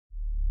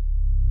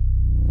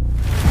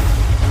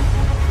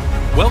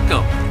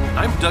Welcome.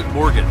 I'm Doug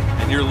Morgan,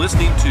 and you're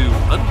listening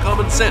to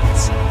Uncommon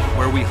Sense,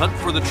 where we hunt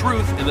for the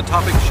truth in the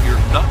topics you're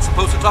not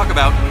supposed to talk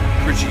about,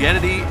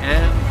 Christianity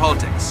and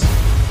politics.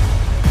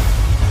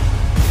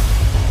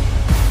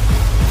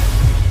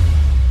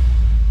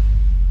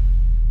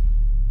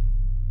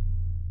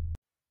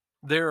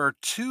 There are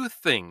two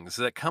things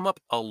that come up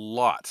a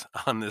lot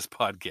on this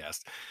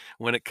podcast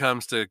when it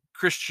comes to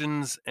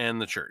Christians and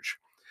the church.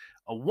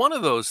 One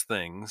of those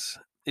things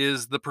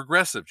is the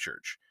progressive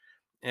church,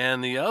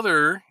 and the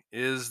other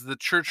is the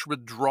church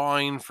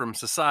withdrawing from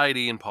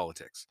society and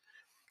politics.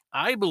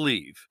 I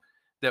believe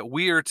that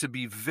we are to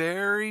be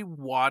very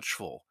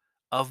watchful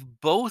of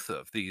both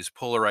of these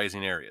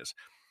polarizing areas.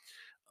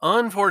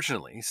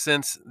 Unfortunately,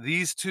 since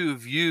these two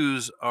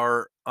views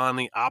are on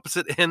the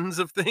opposite ends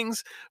of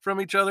things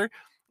from each other,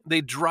 they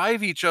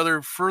drive each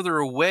other further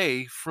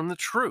away from the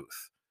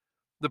truth.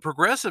 The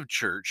progressive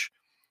church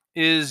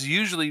is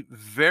usually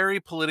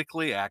very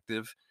politically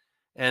active,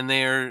 and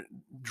they're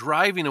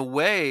driving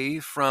away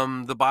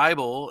from the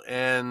Bible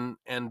and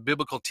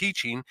biblical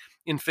teaching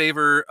in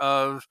favor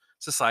of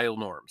societal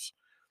norms.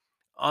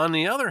 On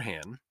the other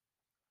hand,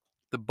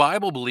 the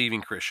Bible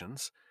believing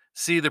Christians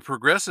see the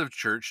progressive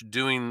church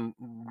doing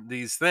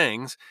these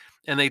things,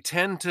 and they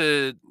tend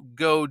to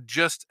go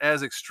just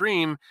as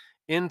extreme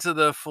into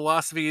the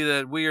philosophy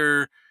that we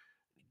are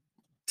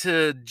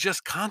to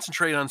just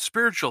concentrate on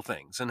spiritual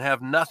things and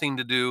have nothing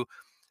to do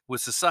with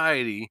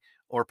society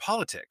or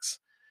politics.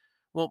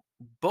 Well,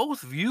 both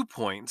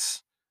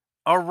viewpoints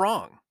are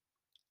wrong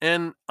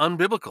and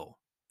unbiblical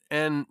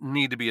and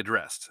need to be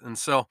addressed. And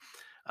so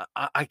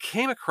I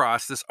came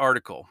across this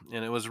article,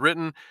 and it was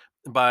written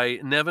by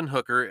Nevin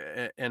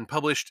Hooker and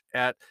published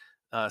at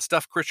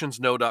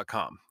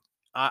stuffchristiansknow.com.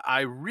 I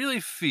really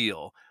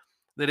feel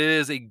that it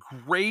is a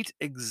great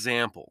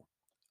example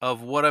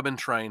of what I've been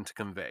trying to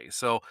convey.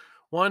 So,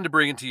 wanted to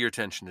bring it to your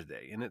attention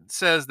today. And it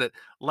says that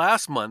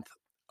last month,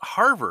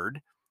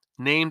 Harvard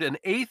named an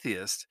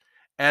atheist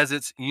as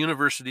its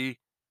university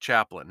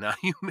chaplain. Now,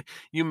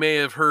 you may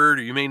have heard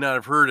or you may not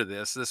have heard of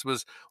this. This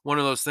was one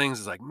of those things.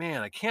 It's like,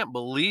 man, I can't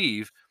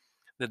believe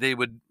that they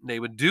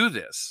would do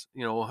this.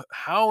 You know,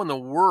 how in the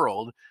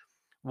world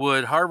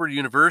would Harvard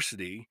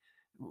University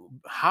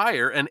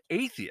hire an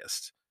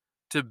atheist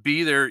to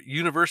be their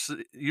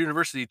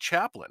university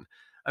chaplain?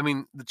 I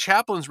mean, the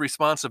chaplain's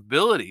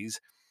responsibilities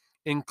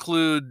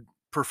include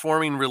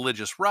performing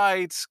religious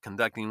rites,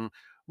 conducting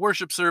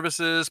worship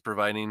services,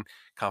 providing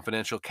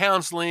confidential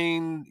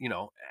counseling,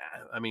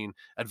 I mean,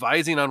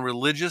 advising on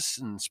religious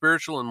and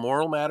spiritual and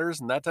moral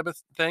matters and that type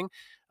of thing.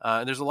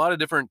 There's a lot of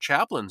different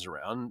chaplains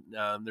around.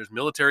 There's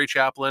military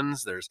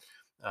chaplains. There's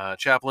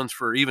chaplains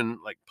for even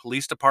like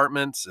police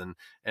departments and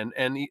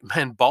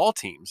ball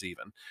teams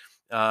even.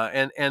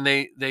 And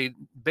they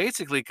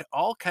basically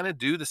all kind of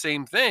do the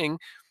same thing,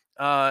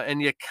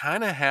 and you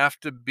kind of have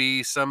to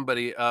be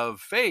somebody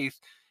of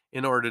faith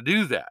in order to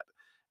do that.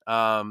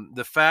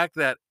 The fact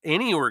that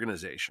any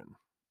organization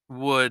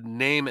would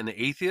name an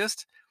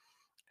atheist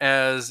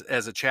as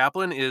a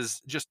chaplain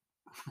is just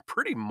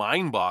pretty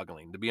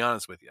mind-boggling, to be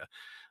honest with you.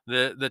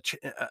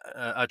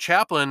 A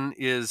chaplain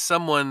is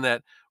someone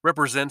that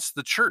represents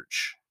the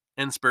church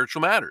and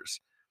spiritual matters,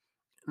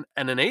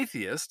 and an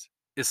atheist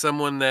is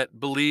someone that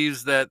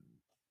believes that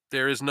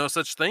there is no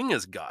such thing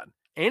as God,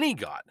 any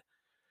God.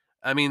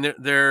 I mean,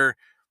 they're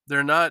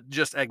not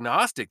just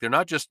agnostic. They're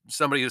not just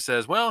somebody who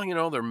says, well,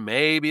 there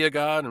may be a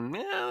God and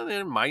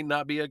there might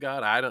not be a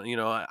God. I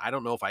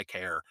don't know if I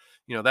care.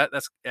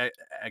 That's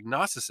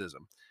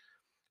agnosticism.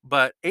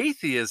 But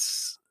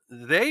atheists,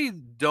 they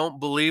don't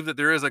believe that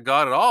there is a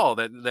God at all.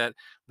 That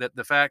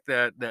the fact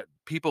that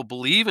people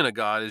believe in a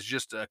God is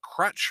just a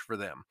crutch for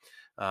them.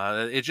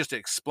 It just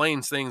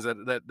explains things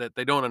that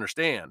they don't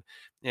understand.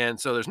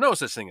 And so there's no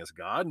such thing as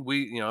God.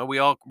 We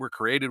all were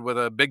created with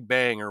a big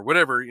bang or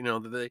whatever,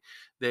 that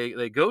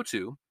they go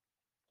to,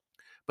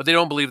 but they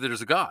don't believe that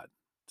there's a God.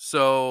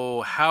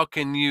 So how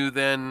can you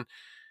then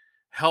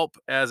help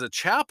as a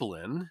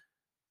chaplain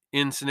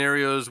in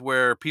scenarios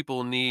where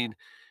people need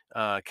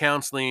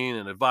counseling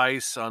and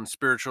advice on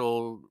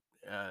spiritual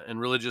and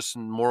religious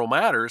and moral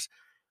matters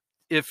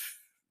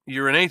if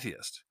you're an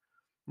atheist?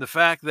 The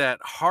fact that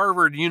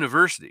Harvard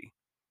University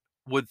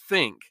would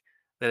think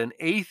that an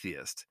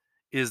atheist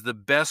is the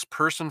best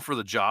person for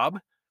the job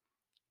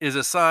is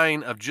a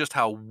sign of just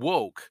how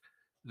woke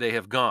they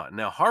have gone.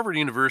 Now, Harvard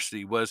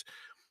University was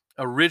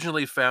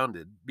originally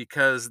founded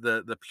because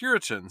the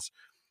Puritans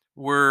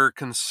were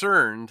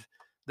concerned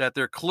that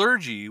their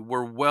clergy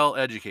were well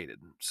educated.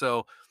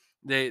 So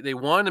they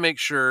wanted to make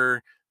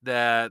sure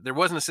that there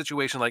wasn't a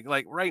situation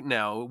like right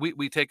now.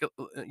 We take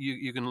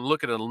you can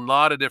look at a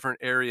lot of different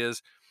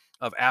areas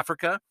of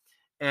Africa,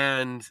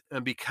 and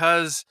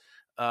because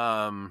of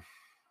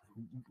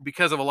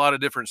a lot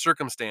of different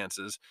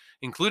circumstances,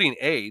 including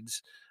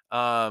AIDS,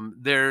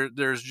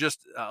 there's just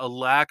a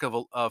lack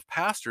of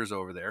pastors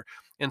over there,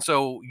 and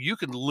so you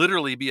can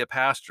literally be a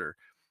pastor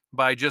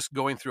by just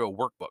going through a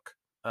workbook,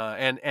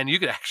 and you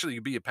could actually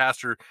be a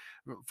pastor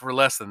for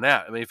less than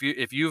that. I mean,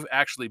 if you've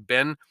actually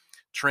been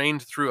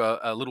trained through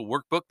a little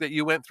workbook that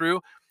you went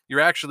through, you're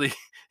actually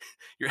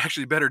you're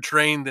actually better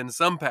trained than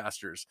some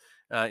pastors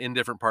in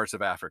different parts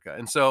of Africa.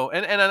 And so,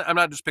 and I'm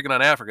not just picking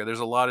on Africa. There's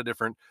a lot of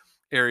different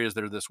areas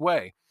that are this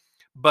way,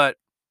 but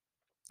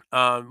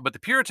but the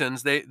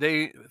Puritans,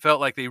 they felt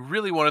like they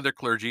really wanted their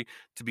clergy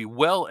to be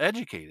well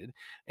educated,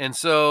 and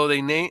so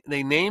they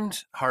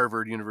named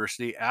Harvard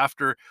University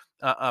after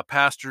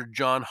Pastor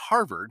John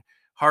Harvard.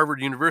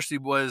 Harvard University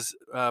was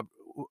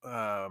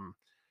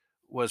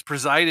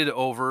presided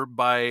over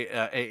by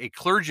a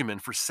clergyman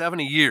for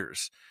 70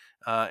 years,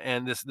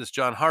 and this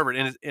John Harvard,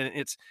 and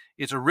its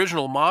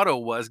original motto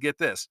was, get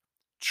this,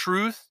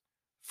 truth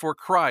for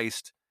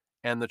Christ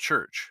and the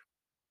church.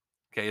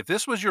 Okay, if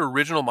this was your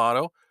original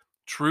motto,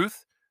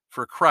 truth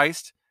for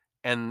Christ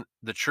and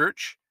the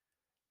church,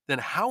 then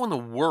how in the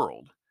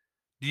world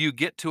do you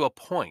get to a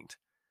point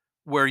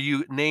where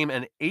you name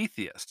an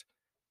atheist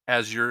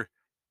as your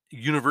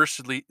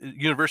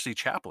university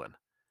chaplain?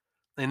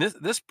 And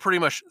this pretty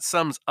much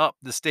sums up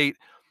the state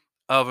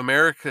of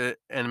America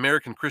and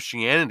American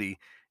Christianity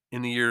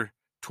in the year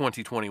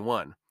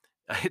 2021.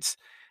 It's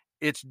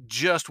it's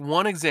just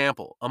one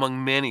example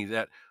among many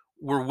that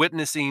we're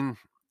witnessing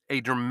a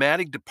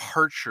dramatic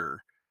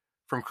departure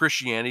from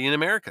Christianity in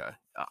America.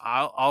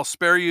 I'll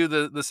spare you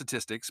the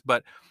statistics,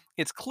 but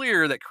it's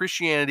clear that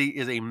Christianity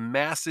is a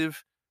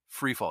massive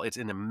free fall. It's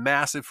in a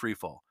massive free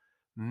fall.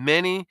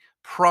 Many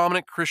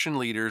prominent Christian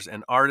leaders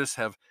and artists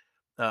have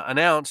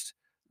announced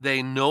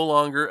they no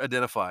longer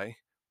identify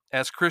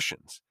as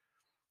Christians.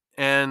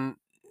 And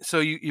so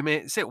you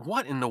may say,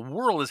 what in the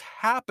world is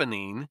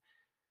happening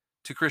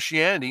to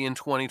Christianity in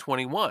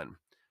 2021?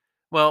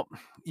 Well,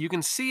 you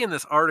can see in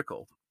this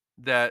article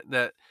that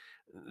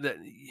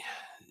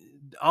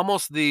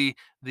almost the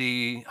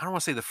I don't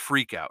want to say the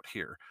freak out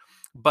here,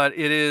 but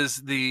it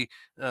is the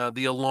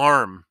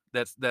alarm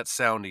that's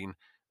sounding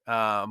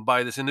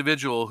by this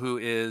individual who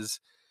is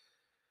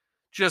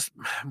just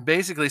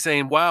basically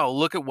saying, "Wow,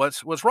 look at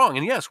what's wrong."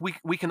 And yes,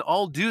 we can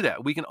all do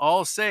that. We can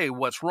all say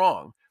what's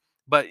wrong,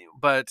 but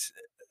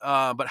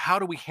but how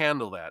do we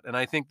handle that? And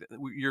I think that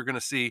you're going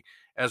to see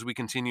as we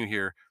continue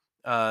here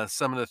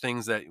some of the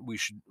things that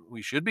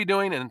we should be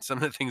doing, and some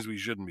of the things we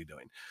shouldn't be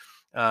doing.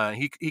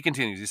 He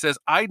continues. He says,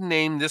 "I'd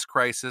name this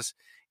crisis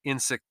in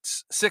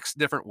six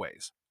different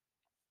ways.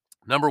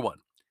 Number one,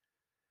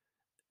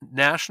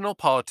 national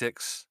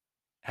politics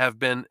have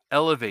been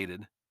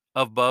elevated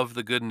above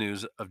the good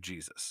news of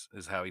Jesus,"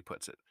 is how he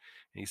puts it.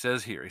 And he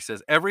says here, he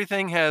says,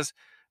 "Everything has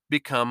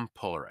become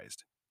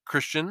polarized.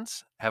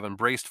 Christians have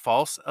embraced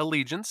false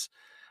allegiance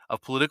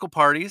of political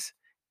parties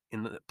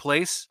in the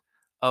place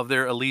of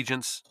their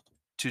allegiance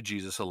to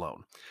Jesus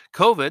alone.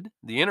 COVID,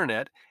 the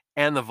internet,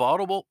 and the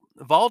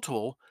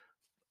volatile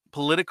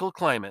political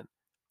climate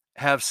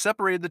have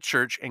separated the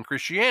church and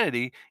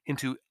Christianity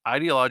into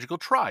ideological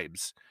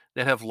tribes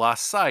that have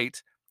lost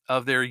sight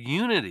of their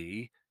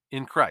unity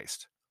in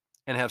Christ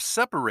and have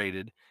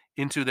separated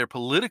into their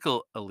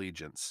political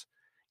allegiance,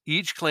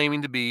 each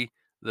claiming to be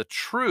the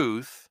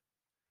truth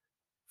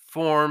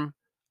form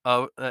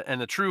of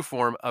and the true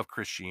form of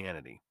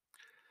Christianity.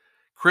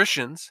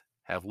 Christians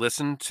have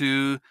listened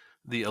to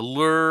the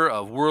allure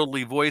of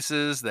worldly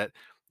voices that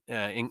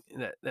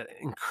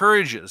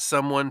encourages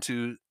someone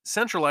to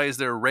centralize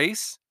their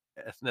race,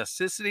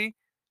 ethnicity,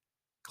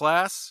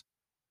 class,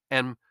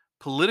 and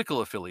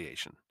political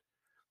affiliation.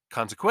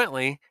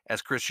 Consequently,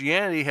 as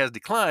Christianity has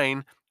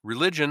declined,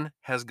 religion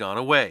has gone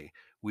away.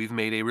 We've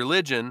made a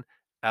religion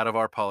out of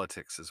our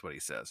politics, is what he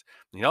says.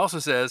 And he also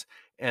says,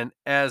 and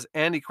as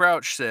Andy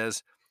Crouch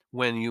says,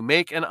 when you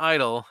make an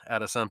idol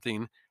out of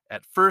something,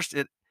 at first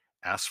it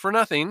asks for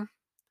nothing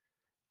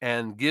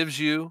and gives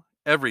you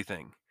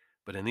everything.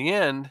 But in the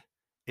end,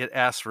 it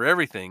asks for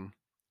everything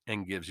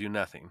and gives you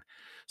nothing.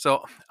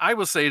 So I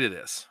will say to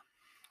this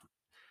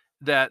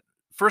that,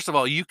 first of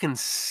all, you can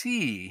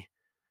see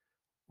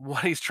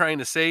what he's trying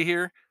to say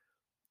here,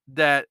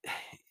 that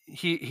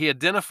he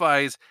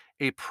identifies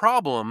a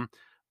problem,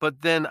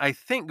 but then I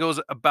think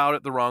goes about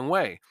it the wrong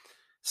way.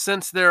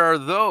 Since there are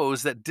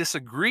those that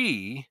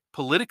disagree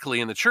politically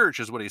in the church,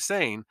 is what he's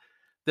saying,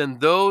 then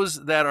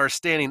those that are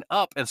standing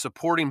up and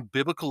supporting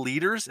biblical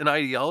leaders and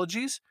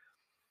ideologies,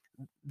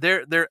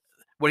 they're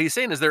what he's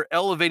saying is they're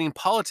elevating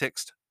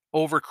politics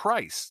over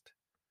Christ.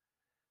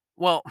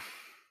 Well,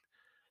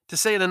 to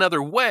say it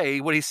another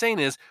way, what he's saying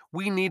is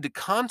we need to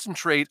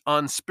concentrate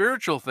on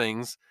spiritual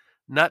things,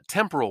 not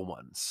temporal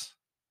ones.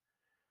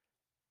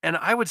 And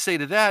I would say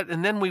to that,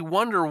 and then we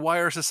wonder why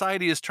our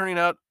society is turning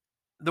out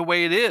the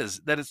way it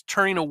is, that it's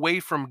turning away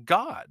from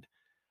God.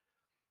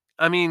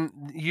 I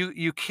mean,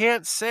 you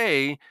can't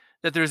say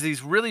that there's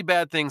these really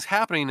bad things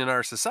happening in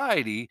our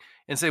society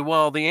and say,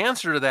 well, the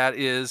answer to that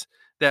is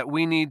that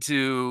we need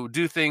to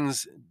do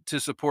things to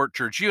support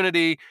church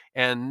unity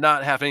and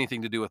not have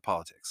anything to do with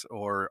politics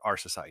or our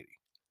society.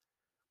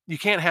 You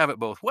can't have it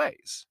both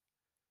ways.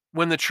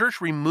 When the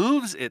church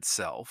removes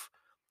itself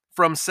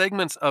from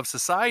segments of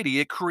society,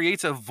 it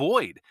creates a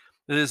void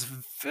that is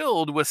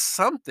filled with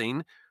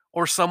something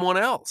or someone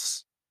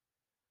else.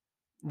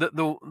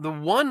 The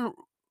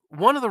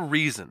one of the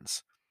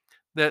reasons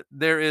that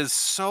there is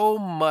so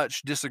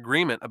much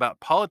disagreement about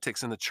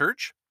politics in the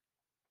church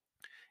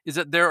is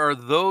that there are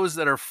those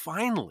that are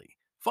finally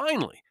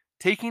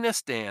taking a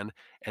stand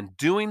and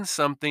doing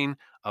something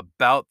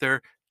about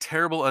their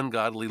terrible,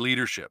 ungodly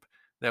leadership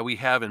that we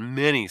have in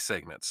many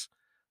segments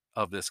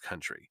of this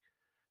country.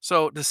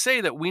 So to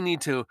say that we need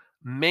to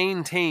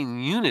maintain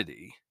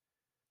unity,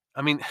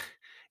 I mean,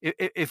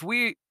 if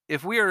we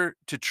are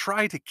to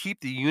try to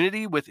keep the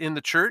unity within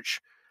the church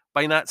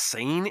by not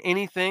saying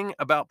anything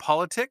about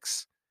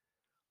politics,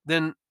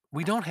 then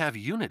we don't have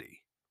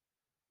unity.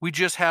 We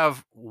just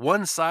have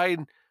one side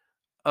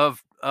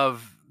of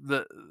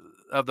the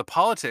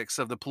politics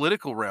of the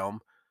political realm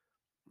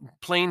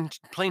plain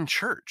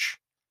church.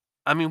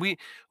 I mean,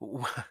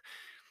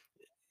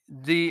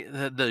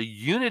 the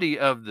unity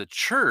of the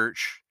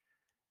church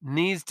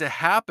needs to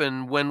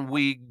happen when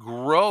we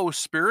grow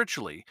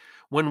spiritually,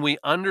 when we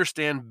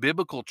understand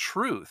biblical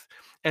truth,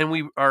 and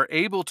we are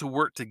able to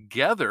work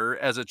together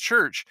as a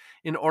church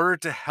in order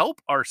to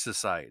help our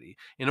society,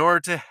 in order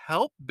to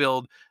help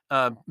build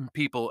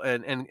people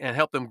and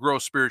help them grow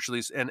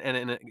spiritually and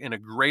in a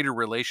greater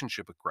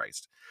relationship with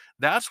Christ.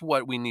 That's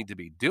what we need to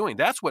be doing.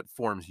 That's what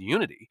forms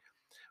unity.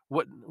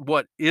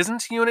 What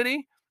isn't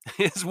unity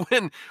is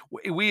when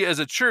we as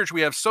a church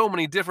we have so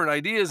many different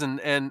ideas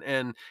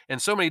and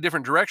so many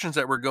different directions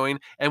that we're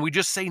going, and we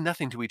just say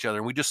nothing to each other,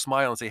 and we just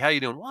smile and say, how you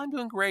doing? Well, I'm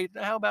doing great.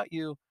 How about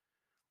you?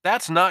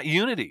 That's not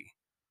unity.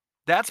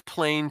 That's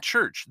plain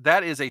church.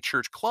 That is a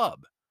church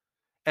club.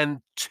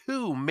 And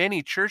too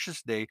many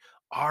churches today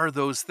are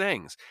those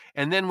things.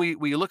 And then we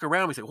look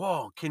around, we say,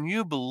 whoa, can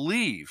you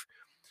believe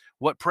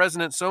what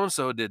President so and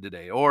so did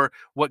today, or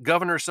what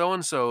Governor so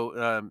and so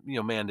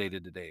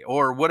mandated today,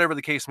 or whatever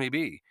the case may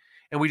be.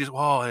 And we just,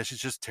 oh, this is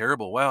just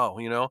terrible. Wow,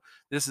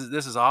 this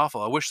is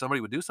awful. I wish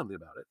somebody would do something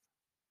about it.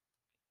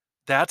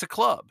 That's a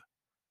club.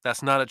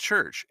 That's not a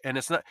church, and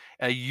it's not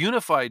a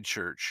unified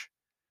church.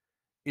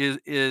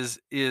 Is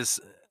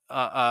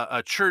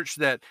a church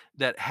that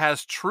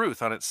has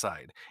truth on its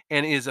side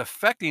and is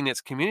affecting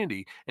its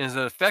community and is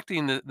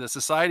affecting the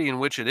society in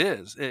which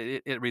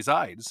it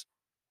resides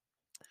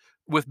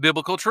with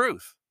biblical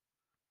truth.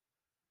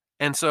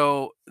 And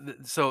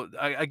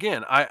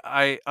again,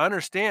 I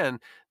understand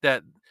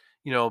that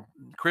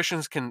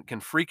Christians can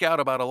freak out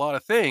about a lot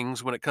of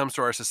things when it comes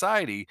to our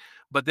society,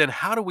 but then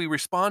how do we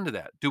respond to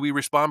that? Do we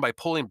respond by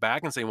pulling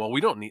back and saying, "Well,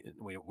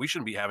 we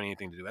shouldn't be having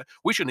anything to do with that.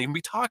 We shouldn't even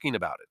be talking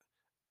about it,"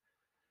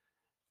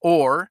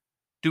 or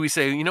do we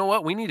say, "You know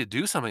what? We need to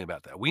do something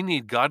about that. We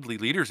need godly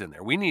leaders in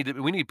there. We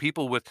need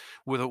people with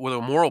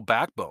a moral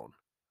backbone.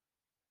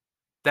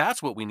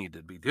 That's what we need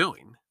to be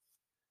doing."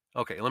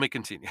 Okay, let me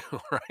continue.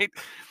 Right?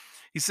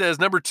 He says,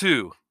 number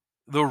two,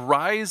 the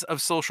rise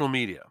of social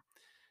media.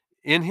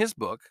 In his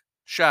book,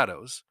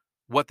 Shadows: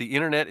 What the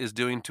Internet is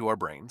Doing to Our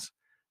Brains,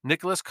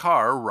 Nicholas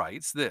Carr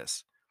writes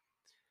this: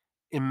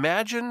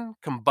 imagine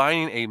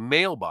combining a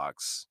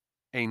mailbox,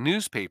 a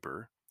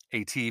newspaper,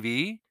 a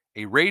TV,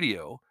 a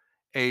radio,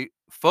 a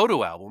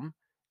photo album,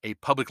 a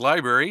public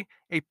library,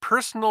 a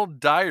personal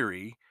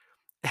diary,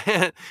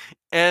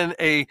 and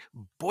a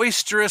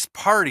boisterous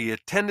party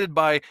attended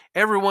by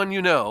everyone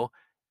you know,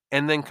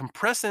 and then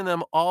compressing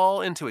them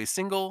all into a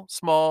single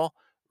small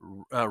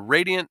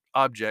radiant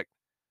object.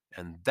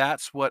 And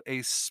that's what a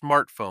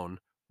smartphone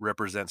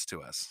represents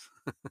to us.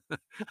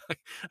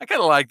 I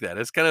kind of like that.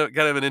 It's kind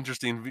of an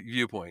interesting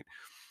viewpoint.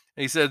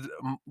 He said,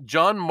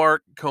 John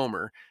Mark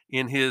Comer,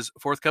 in his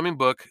forthcoming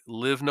book,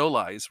 Live No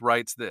Lies,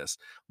 writes this: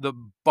 the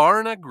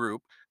Barna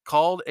Group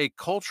called a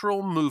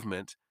cultural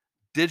movement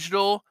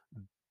digital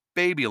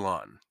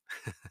Babylon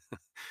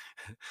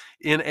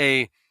in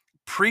a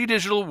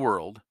pre-digital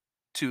world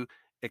to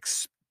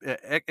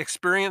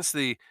experience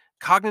the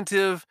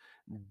cognitive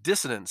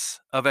dissonance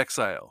of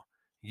exile.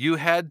 You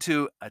had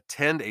to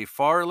attend a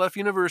far left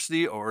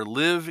university or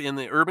live in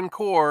the urban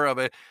core of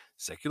a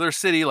secular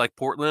city like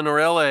Portland or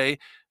LA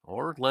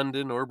or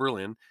London or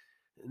Berlin.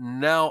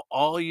 Now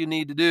all you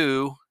need to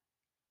do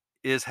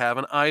is have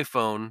an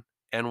iPhone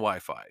and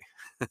Wi-Fi.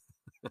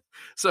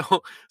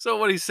 So so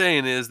what he's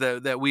saying is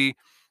that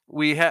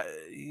we have,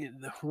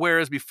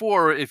 whereas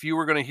before, if you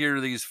were going to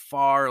hear these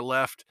far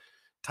left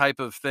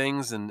type of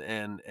things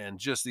and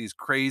just these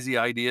crazy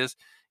ideas,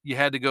 you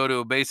had to go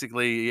to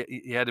basically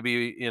you had to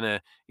be in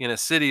a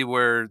city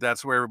where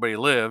that's where everybody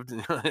lived.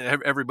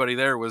 Everybody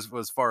there was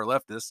far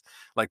leftist,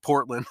 like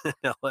Portland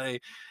and LA,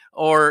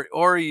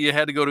 or you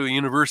had to go to a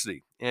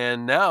university.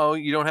 And now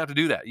you don't have to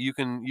do that. You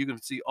can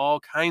see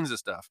all kinds of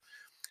stuff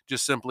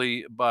just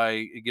simply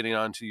by getting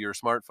onto your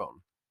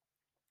smartphone.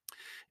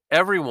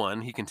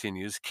 Everyone, he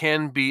continues,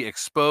 can be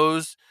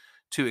exposed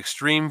to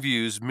extreme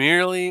views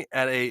merely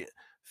at a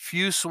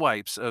few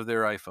swipes of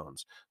their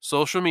iPhones.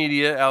 Social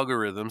media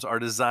algorithms are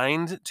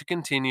designed to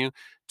continue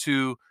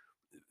to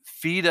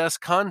feed us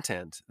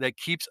content that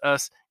keeps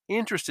us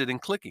interested in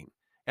clicking.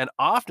 And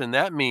often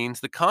that means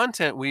the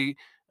content we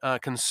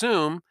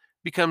consume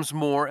becomes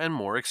more and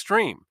more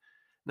extreme.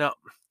 Now,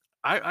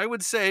 I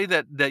would say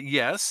that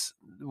yes,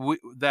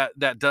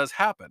 that does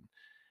happen,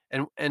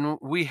 and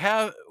we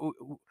have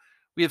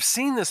We have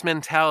seen this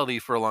mentality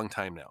for a long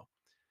time now.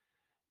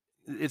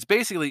 It's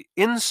basically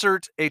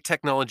insert a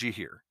technology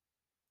here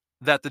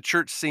that the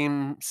church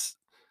seems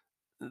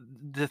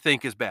to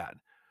think is bad.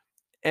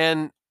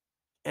 And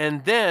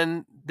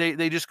then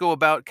they just go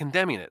about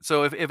condemning it.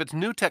 So if it's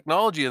new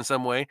technology in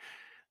some way,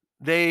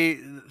 they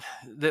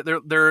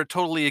they're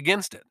totally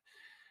against it.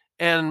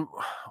 And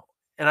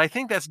I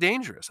think that's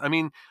dangerous. I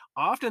mean,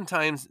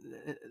 oftentimes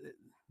a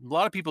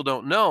lot of people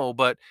don't know,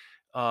 but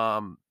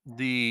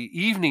the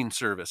evening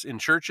service in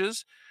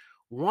churches,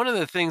 one of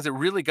the things that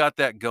really got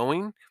that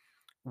going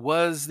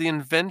was the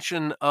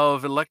invention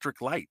of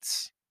electric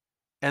lights.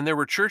 And there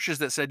were churches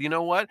that said, "You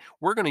know what?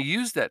 We're gonna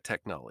use that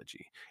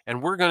technology,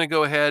 and we're gonna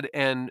go ahead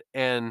and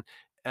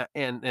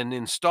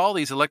install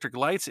these electric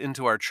lights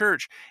into our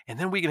church, and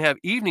then we can have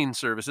evening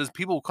services.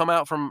 People will come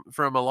out from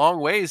a long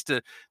ways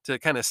to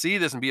kinda see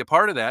this and be a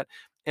part of that."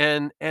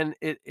 And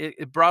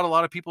it brought a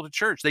lot of people to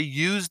church. They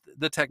used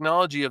the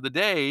technology of the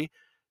day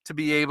to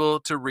be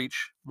able to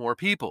reach more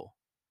people,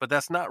 but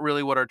that's not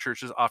really what our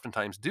churches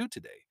oftentimes do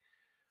today.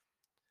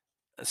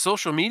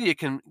 Social media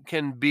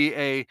can be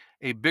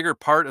a bigger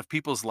part of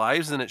people's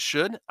lives than it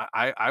should.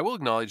 I will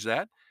acknowledge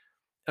that.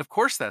 Of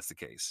course, that's the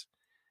case.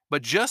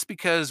 But just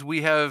because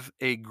we have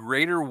a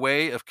greater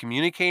way of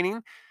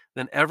communicating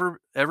than ever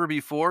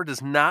before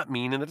does not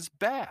mean that it's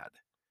bad.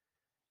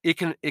 It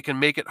can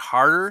make it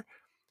harder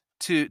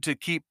to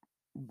keep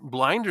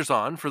blinders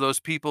on for those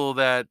people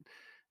that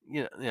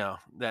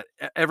that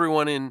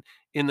everyone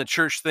in the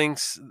church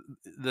thinks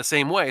the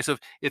same way. So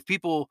if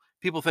people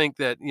think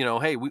that,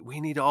 hey,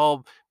 we need to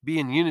all be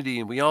in unity,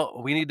 and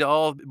we need to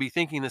all be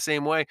thinking the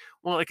same way.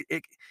 Well,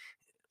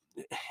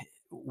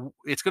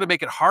 it's going to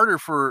make it harder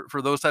for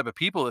those type of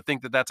people to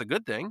think that that's a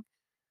good thing.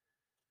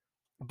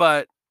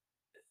 But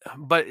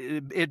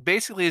it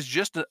basically is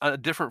just a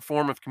different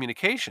form of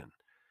communication.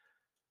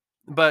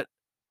 But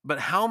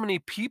how many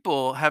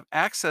people have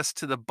access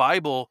to the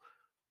Bible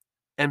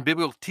and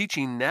biblical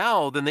teaching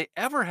now than they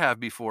ever have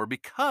before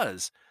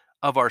because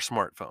of our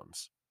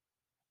smartphones?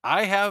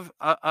 I have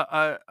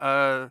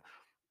the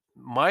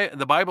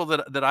Bible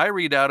that I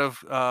read out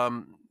of,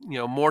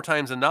 more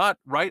times than not,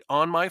 right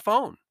on my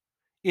phone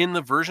in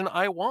the version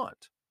I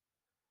want.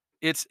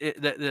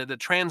 The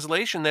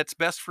translation that's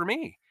best for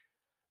me.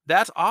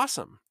 That's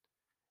awesome,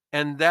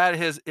 and that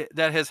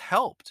has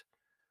helped.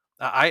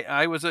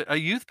 I was a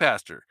youth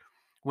pastor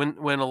when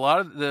a lot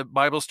of the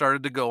Bible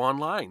started to go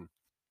online.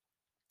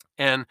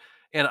 And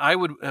I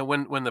would,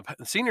 when the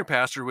senior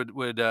pastor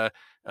would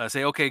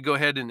say, "Okay, go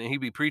ahead," and he'd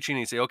be preaching, and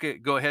he'd say, "Okay,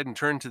 go ahead and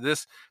turn to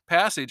this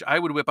passage." I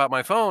would whip out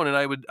my phone, and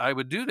I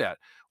would do that.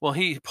 Well,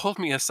 he pulled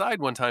me aside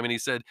one time, and he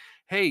said,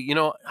 "Hey,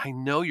 I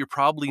know you're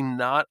probably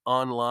not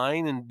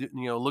online and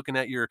looking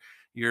at your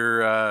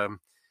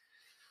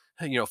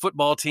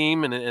football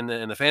team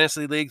and the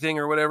fantasy league thing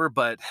or whatever,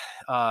 but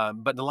a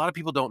lot of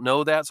people don't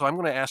know that, so I'm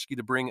going to ask you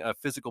to bring a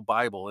physical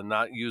Bible and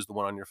not use the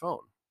one on your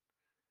phone."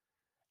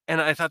 And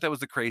I thought that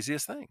was the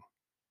craziest thing,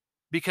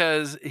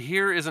 because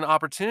here is an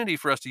opportunity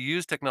for us to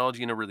use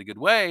technology in a really good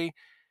way.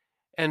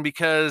 And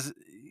because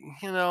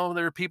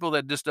there are people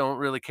that just don't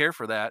really care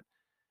for that,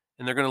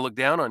 and they're going to look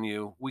down on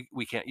you,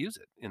 we can't use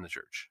it in the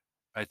church.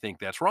 I think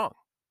that's wrong.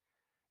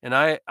 And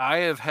I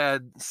have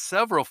had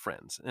several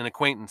friends and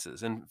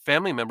acquaintances and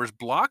family members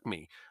block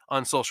me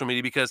on social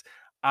media because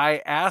I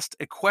asked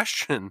a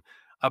question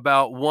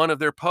about one of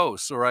their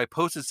posts, or I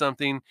posted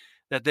something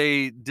that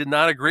they did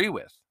not agree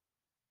with.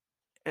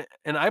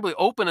 And I believe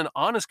open and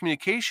honest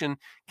communication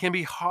can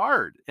be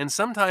hard. And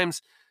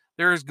sometimes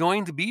there's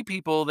going to be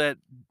people that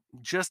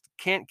just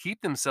can't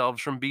keep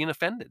themselves from being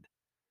offended.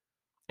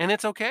 And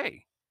it's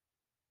okay.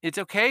 It's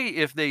okay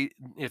if they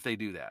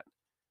do that.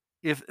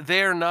 If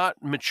they're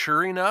not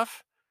mature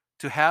enough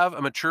to have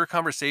a mature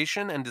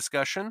conversation and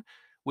discussion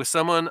with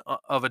someone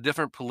of a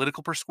different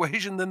political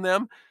persuasion than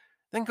them,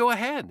 then go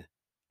ahead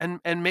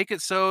and make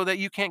it so that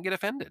you can't get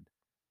offended.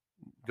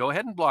 Go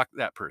ahead and block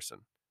that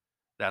person.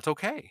 That's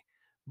okay.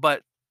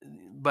 But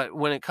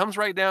when it comes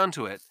right down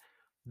to it,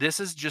 this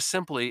is just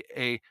simply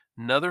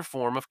another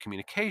form of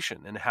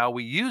communication, and how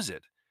we use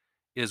it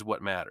is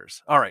what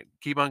matters. All right,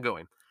 keep on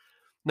going.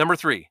 Number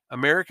 3,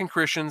 American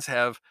Christians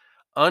have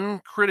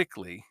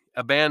uncritically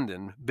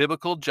abandoned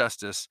biblical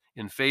justice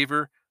in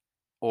favor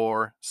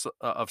of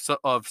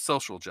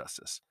social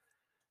justice.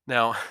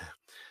 Now,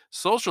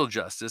 social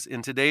justice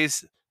in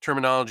today's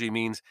terminology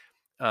means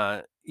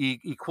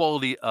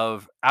equality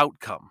of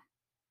outcome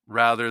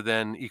rather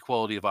than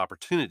equality of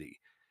opportunity.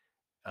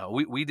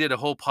 We did a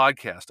whole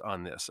podcast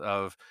on this,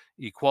 of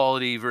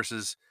equality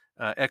versus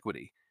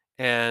equity,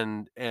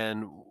 and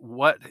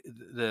what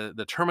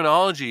the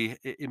terminology,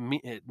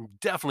 it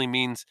definitely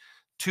means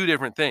two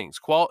different things.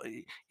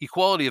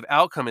 Equality of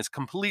outcome is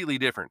completely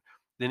different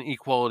than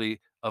equality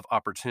of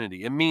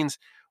opportunity. It means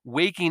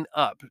waking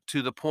up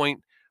to the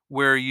point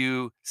where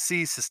you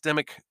see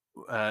systemic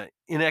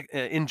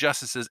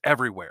injustices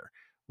everywhere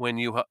when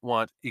you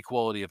want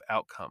equality of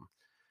outcome.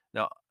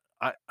 Now,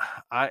 I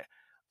I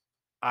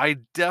I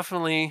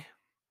definitely,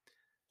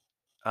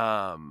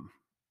 um,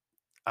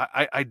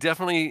 I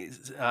definitely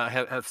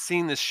have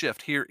seen this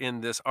shift here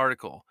in this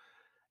article,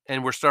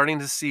 and we're starting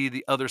to see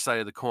the other side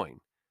of the coin.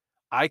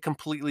 I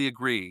completely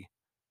agree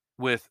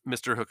with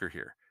Mr. Hooker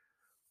here.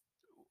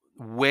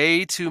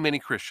 Way too many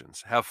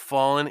Christians have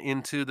fallen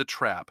into the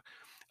trap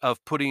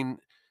of putting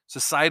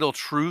societal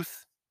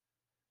truth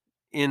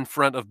in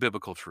front of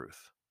biblical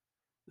truth.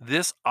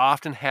 This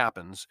often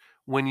happens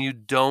when you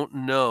don't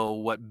know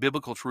what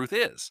biblical truth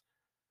is.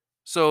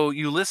 So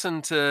you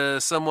listen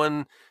to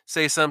someone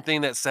say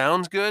something that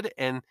sounds good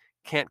and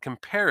can't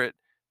compare it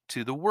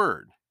to the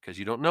word because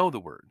you don't know the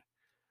word.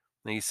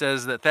 And he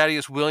says that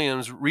Thaddeus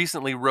Williams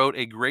recently wrote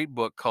a great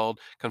book called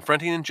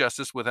Confronting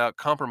Injustice Without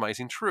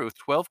Compromising Truth: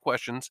 12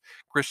 Questions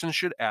Christians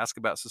Should Ask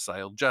About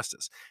Societal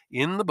Justice.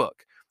 In the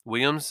book,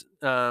 Williams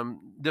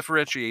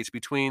differentiates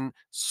between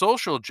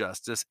social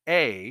justice,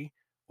 A,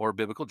 or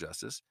biblical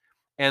justice,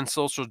 and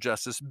social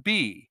justice,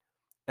 B,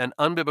 an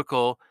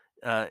unbiblical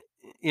uh,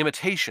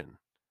 imitation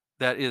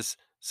that is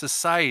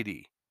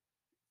society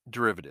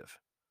derivative.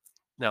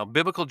 Now,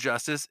 biblical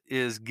justice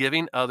is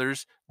giving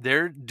others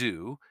their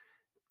due,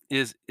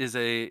 is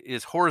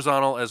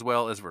horizontal as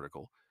well as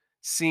vertical,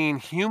 seeing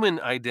human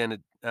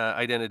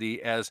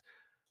identity as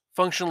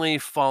functionally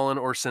fallen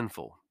or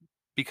sinful,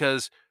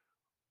 because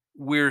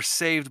we're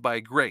saved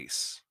by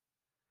grace.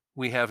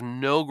 We have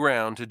no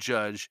ground to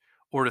judge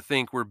or to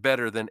think we're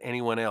better than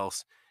anyone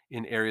else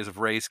in areas of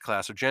race,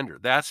 class, or gender.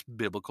 That's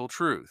biblical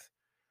truth.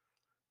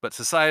 But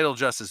societal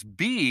justice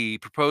B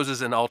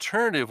proposes an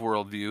alternative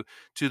worldview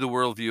to the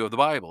worldview of the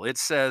Bible. It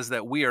says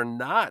that we are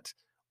not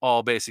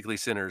all basically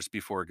sinners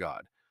before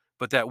God,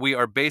 but that we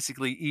are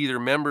basically either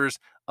members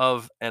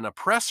of an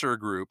oppressor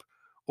group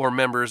or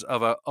members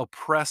of an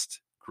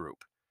oppressed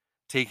group,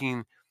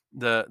 taking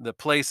the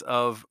place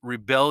of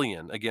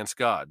rebellion against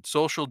God.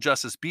 Social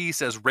justice B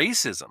says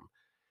racism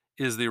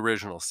is the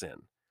original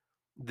sin.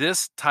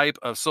 This type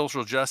of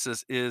social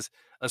justice is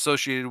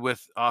associated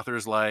with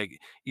authors like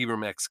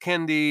Ibram X.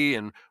 Kendi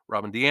and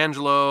Robin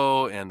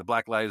DiAngelo and the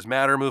Black Lives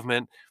Matter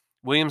movement.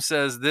 Williams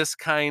says this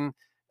kind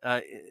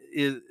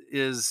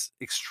is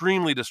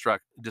extremely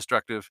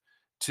destructive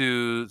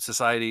to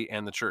society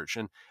and the church.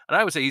 And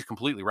I would say he's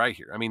completely right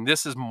here. I mean,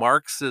 this is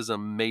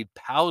Marxism made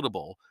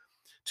palatable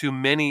to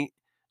many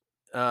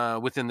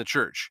within the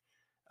church.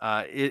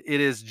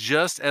 It is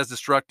just as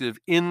destructive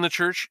in the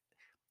church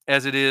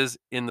as it is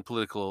in the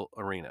political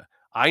arena.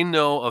 I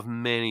know of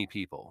many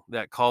people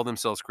that call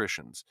themselves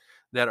Christians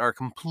that are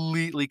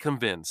completely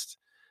convinced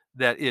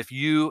that if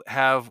you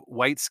have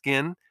white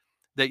skin,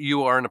 that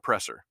you are an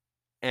oppressor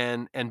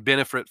and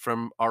benefit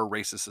from our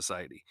racist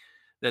society.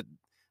 That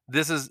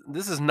this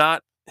is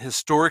not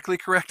historically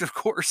correct, of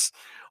course,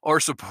 or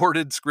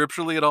supported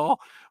scripturally at all,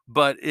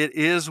 but it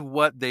is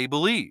what they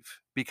believe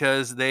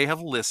because they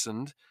have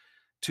listened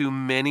to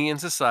many in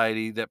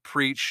society that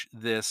preach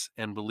this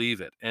and believe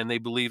it, and they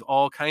believe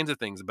all kinds of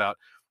things about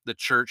the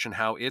church and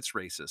how it's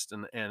racist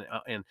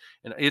and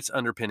its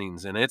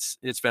underpinnings and its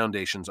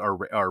foundations are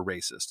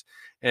racist.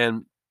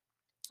 And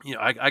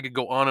I could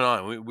go on and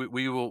on.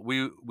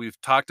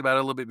 We've talked about it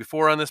a little bit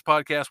before on this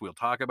podcast. We'll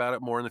talk about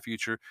it more in the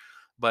future,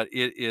 but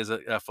it is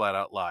a flat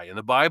out lie. And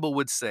the Bible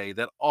would say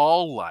that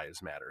all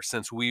lives matter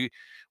since we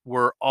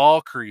were all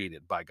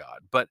created by God.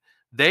 But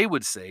they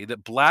would say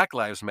that black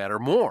lives matter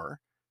more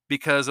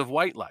because of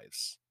white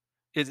lives.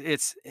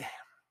 It's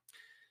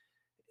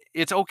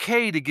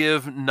okay to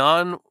give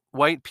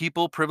non-white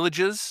people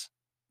privileges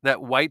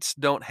that whites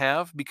don't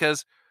have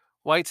because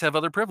whites have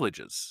other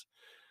privileges.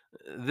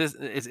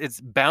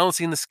 It's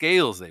balancing the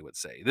scales, they would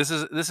say. This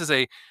is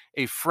a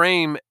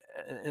frame.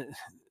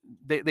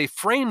 They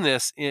frame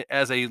this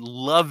as a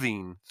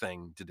loving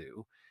thing to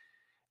do,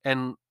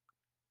 and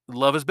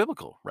love is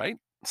biblical, right?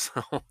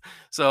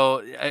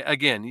 So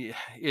again,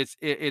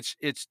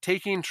 it's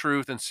taking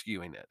truth and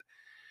skewing it.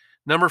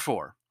 Number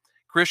 4,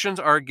 Christians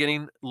are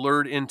getting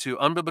lured into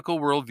unbiblical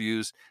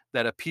worldviews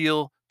that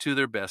appeal to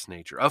their best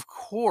nature. Of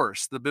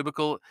course, the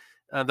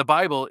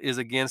Bible is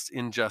against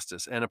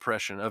injustice and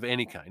oppression of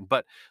any kind,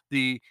 but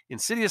the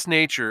insidious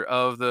nature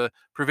of the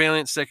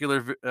prevalent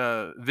secular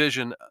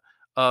vision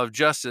of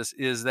justice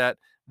is that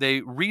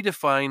they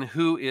redefine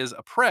who is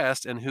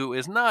oppressed and who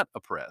is not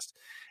oppressed,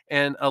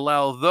 and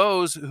allow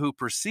those who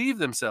perceive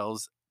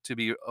themselves to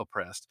be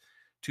oppressed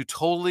to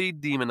totally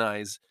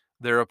demonize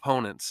their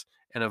opponents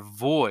and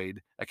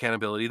avoid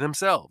accountability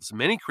themselves.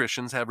 Many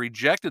Christians have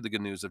rejected the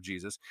good news of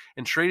Jesus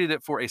and traded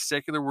it for a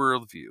secular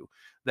worldview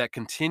that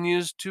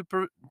continues to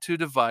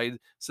divide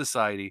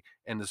society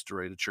and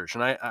destroy the church.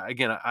 And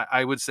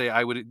I would say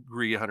I would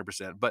agree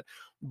 100%.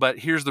 But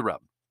here's the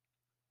rub.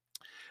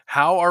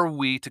 How are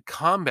we to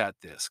combat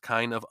this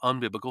kind of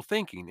unbiblical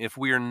thinking if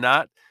we are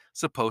not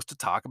supposed to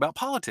talk about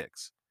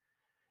politics?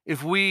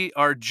 If we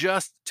are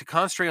just to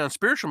concentrate on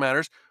spiritual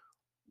matters,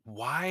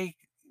 why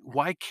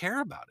why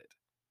care about it?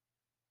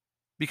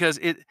 Because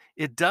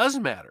it does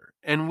matter,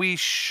 and we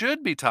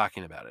should be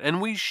talking about it, and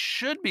we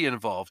should be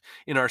involved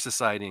in our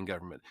society and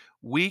government.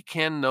 We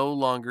can no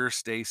longer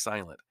stay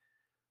silent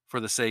for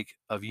the sake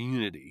of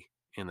unity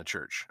in the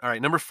church. All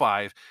right, number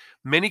 5,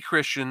 many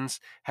Christians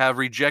have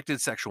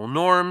rejected sexual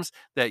norms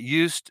that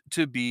used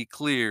to be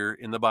clear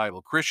in the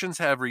Bible. Christians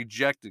have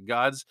rejected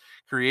God's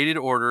created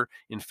order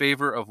in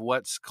favor of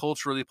what's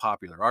culturally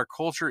popular. Our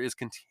culture is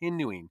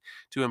continuing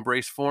to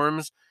embrace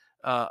forms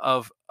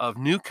of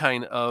new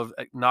kind of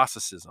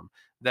agnosticism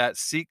that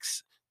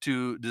seeks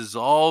to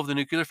dissolve the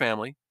nuclear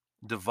family,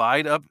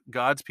 divide up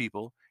God's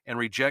people, and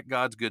reject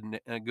God's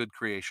good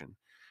creation.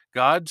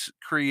 God's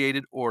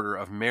created order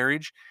of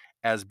marriage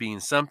as being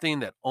something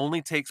that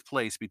only takes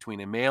place between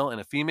a male and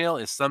a female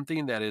is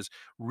something that is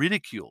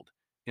ridiculed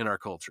in our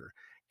culture.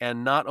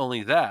 And not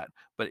only that,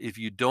 but if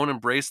you don't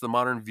embrace the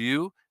modern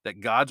view that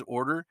God's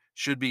order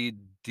should be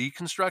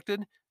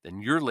deconstructed,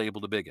 then you're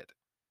labeled a bigot.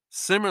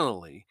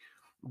 Similarly,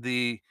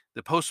 the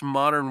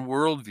postmodern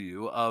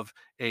worldview of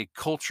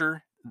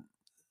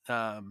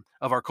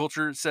our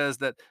culture says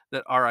that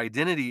our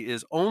identity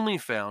is only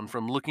found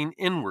from looking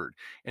inward.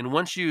 And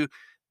once you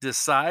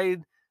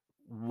decide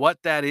what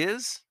that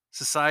is,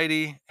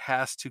 society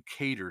has to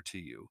cater to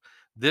you.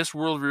 This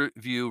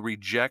worldview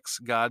rejects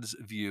God's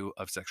view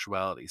of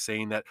sexuality,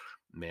 saying that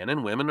men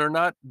and women are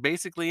not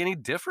basically any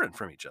different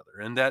from each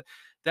other, and that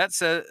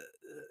says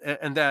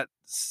that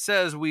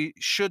says we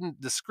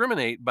shouldn't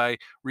discriminate by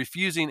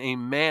refusing a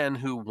man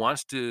who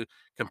wants to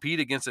compete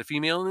against a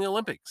female in the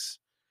Olympics.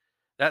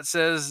 That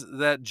says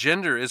that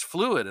gender is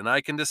fluid and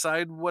I can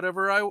decide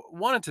whatever I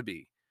want it to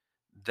be.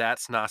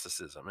 That's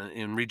Gnosticism, and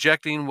in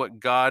rejecting what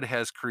God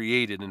has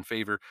created in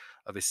favor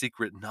of a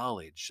secret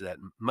knowledge that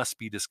must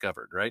be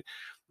discovered, right?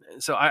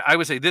 So I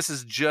would say this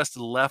is just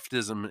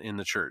leftism in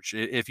the church.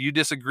 If you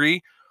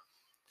disagree,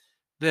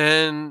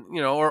 then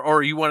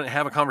or you want to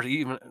have a conversation,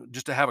 even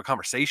just to have a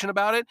conversation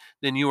about it,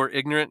 then you are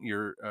ignorant.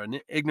 You're an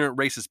ignorant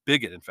racist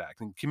bigot, in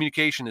fact. And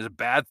communication is a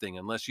bad thing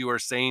unless you are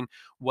saying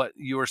what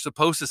you are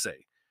supposed to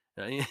say.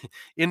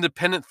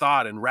 Independent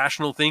thought and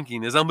rational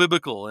thinking is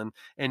unbiblical,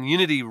 and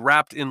unity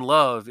wrapped in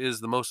love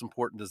is the most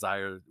important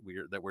desire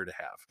that we're to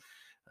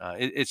have.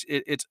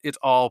 It's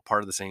all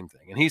part of the same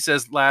thing. And he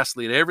says,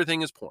 lastly, that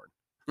everything is porn.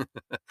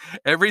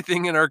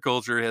 Everything in our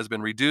culture has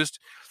been reduced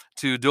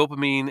to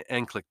dopamine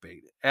and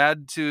clickbait.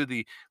 Add to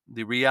the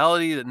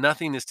reality that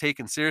nothing is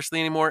taken seriously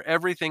anymore.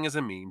 Everything is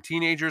a meme.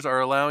 Teenagers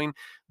are allowing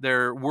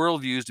their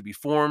worldviews to be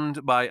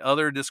formed by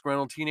other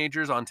disgruntled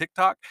teenagers on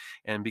TikTok.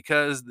 And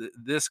because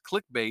this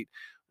clickbait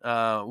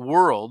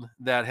world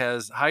that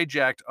has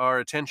hijacked our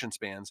attention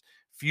spans,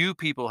 few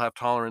people have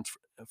tolerance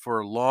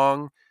for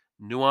long,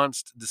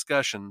 nuanced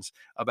discussions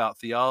about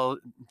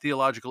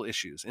theological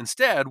issues.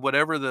 Instead,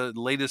 whatever the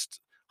latest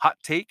hot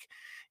take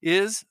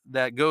is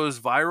that goes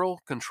viral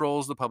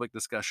controls the public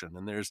discussion,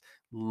 and there's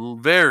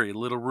very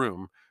little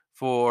room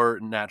for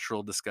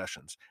natural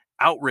discussions.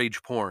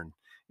 Outrage porn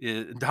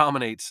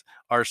dominates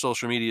our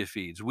social media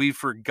feeds. We've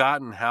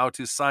forgotten how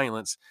to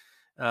silence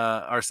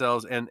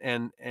ourselves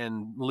and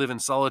live in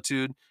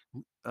solitude.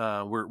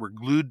 We're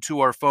glued to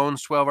our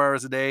phones 12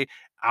 hours a day.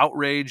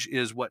 Outrage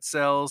is what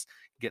sells,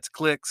 gets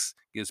clicks,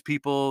 gives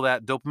people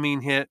that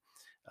dopamine hit.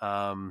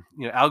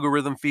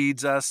 Algorithm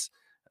feeds us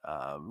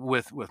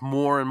with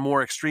more and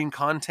more extreme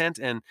content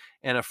and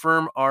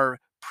affirm our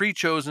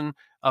pre-chosen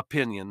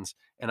opinions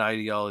and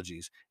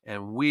ideologies,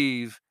 and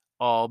we've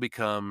all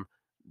become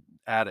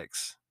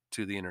addicts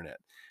to the internet.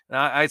 And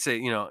I'd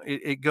say,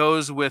 it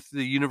goes with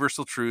the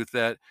universal truth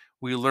that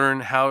we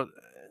learn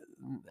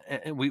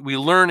we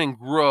learn and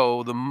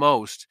grow the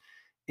most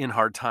in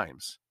hard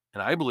times.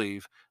 And I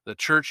believe the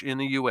church in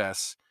the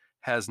U.S.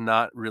 has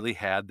not really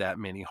had that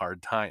many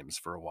hard times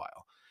for a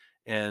while,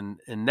 and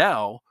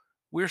now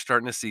we're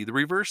starting to see the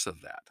reverse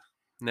of that.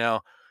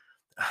 Now,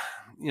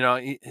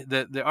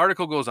 the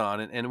article goes on,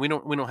 and we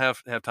don't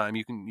have time.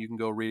 You can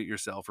go read it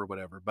yourself or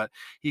whatever. But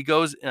he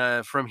goes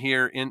from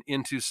here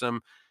into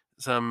some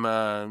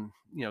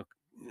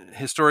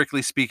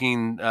historically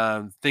speaking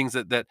things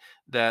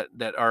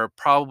that are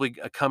probably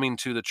coming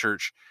to the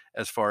church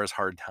as far as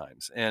hard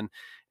times, and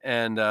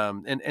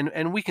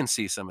we can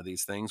see some of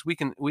these things. We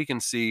can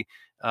see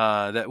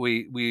that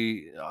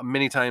we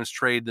many times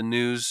trade the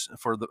news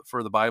for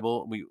the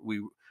Bible.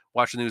 We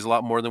watch the news a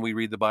lot more than we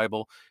read the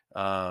Bible.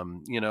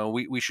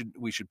 We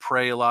should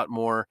pray a lot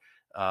more.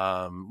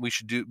 We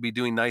should be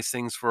doing nice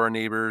things for our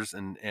neighbors,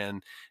 and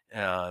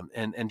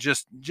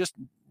just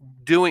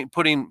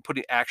putting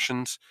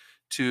actions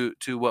to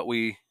what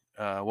we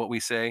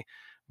say.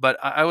 But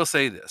I will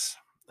say this: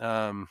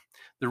 the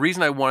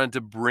reason I wanted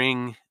to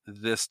bring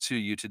this to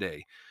you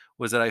today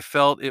was that I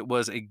felt it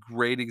was a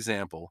great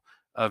example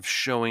of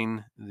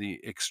showing the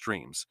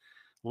extremes.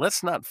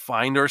 Let's not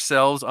find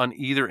ourselves on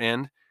either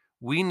end.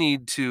 We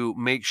need to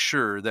make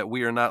sure that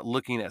we are not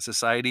looking at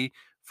society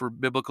for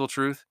biblical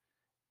truth.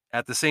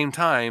 At the same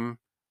time,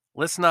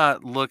 let's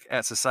not look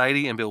at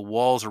society and build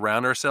walls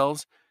around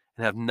ourselves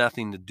and have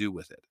nothing to do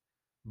with it.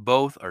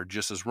 Both are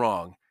just as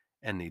wrong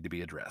and need to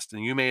be addressed.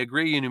 And you may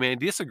agree and you may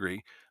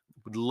disagree.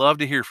 Would love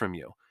to hear from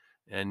you.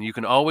 And you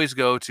can always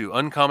go to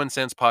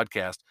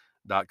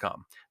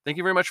uncommonsensepodcast.com. Thank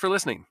you very much for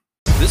listening.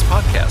 This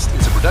podcast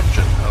is a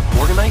production of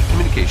Morganite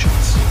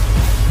Communications.